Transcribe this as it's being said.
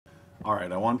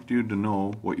Alright, I want you to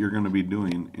know what you're going to be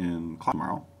doing in class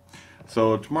tomorrow.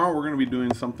 So tomorrow we're going to be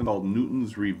doing something called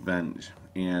Newton's Revenge.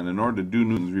 And in order to do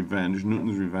Newton's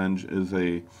Revenge is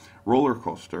a roller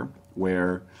coaster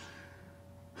where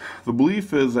the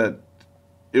belief is that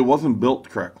it wasn't built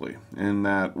correctly, and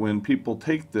that when people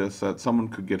take this, that someone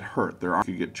could get hurt, their arm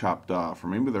could get chopped off, or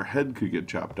maybe their head could get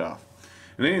chopped off.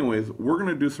 And anyways, we're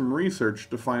going to do some research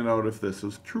to find out if this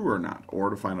is true or not, or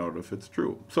to find out if it's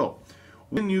true. So,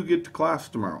 when you get to class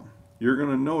tomorrow, you're going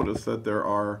to notice that there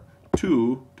are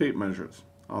two tape measures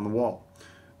on the wall.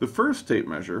 The first tape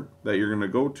measure that you're going to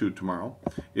go to tomorrow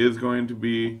is going to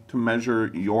be to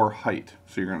measure your height.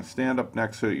 So you're going to stand up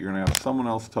next to it, you're going to have someone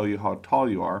else tell you how tall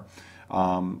you are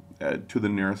to the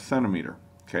nearest centimeter.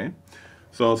 Okay?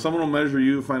 So someone will measure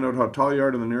you, find out how tall you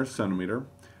are to the nearest centimeter.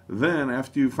 Then,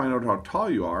 after you find out how tall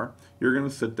you are, you're going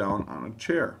to sit down on a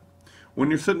chair. When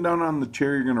you're sitting down on the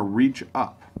chair, you're going to reach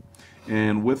up.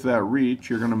 And with that reach,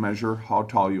 you're going to measure how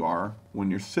tall you are when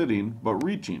you're sitting, but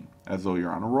reaching, as though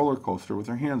you're on a roller coaster with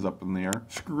your hands up in the air,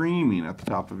 screaming at the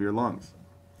top of your lungs.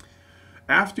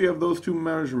 After you have those two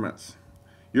measurements,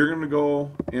 you're going to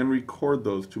go and record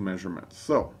those two measurements.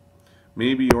 So,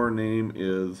 maybe your name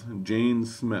is Jane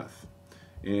Smith,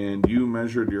 and you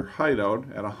measured your height out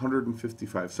at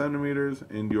 155 centimeters,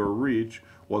 and your reach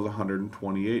was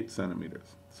 128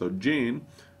 centimeters. So Jane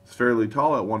is fairly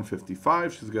tall at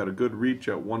 155. She's got a good reach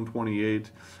at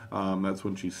 128. That's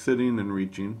when she's sitting and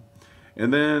reaching.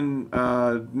 And then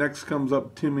next comes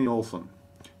up Timmy Olson.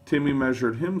 Timmy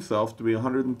measured himself to be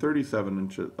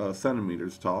 137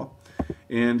 centimeters tall,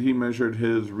 and he measured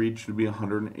his reach to be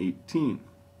 118.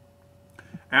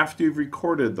 After you've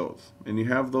recorded those, and you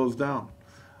have those down,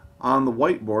 on the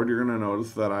whiteboard you're going to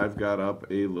notice that I've got up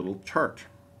a little chart.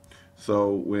 So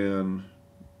when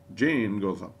Jane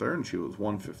goes up there and she was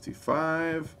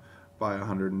 155 by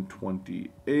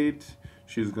 128,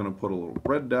 she's going to put a little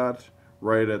red dot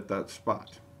right at that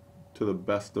spot to the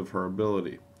best of her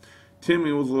ability.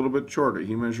 Timmy was a little bit shorter.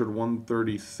 He measured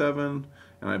 137,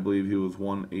 and I believe he was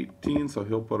 118, so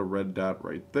he'll put a red dot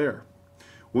right there.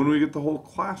 When we get the whole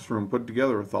classroom put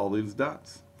together with all these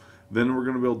dots, then we're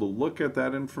going to be able to look at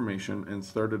that information and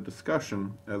start a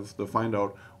discussion as to find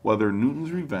out whether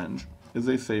Newton's Revenge is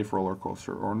a safe roller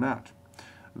coaster or not.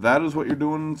 That is what you're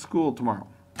doing in school tomorrow,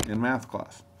 in math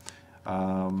class.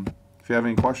 If you have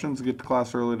any questions, get to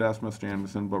class early to ask Mr.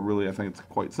 Anderson, but really I think it's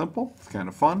quite simple, it's kind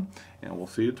of fun, and we'll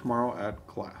see you tomorrow at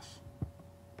class.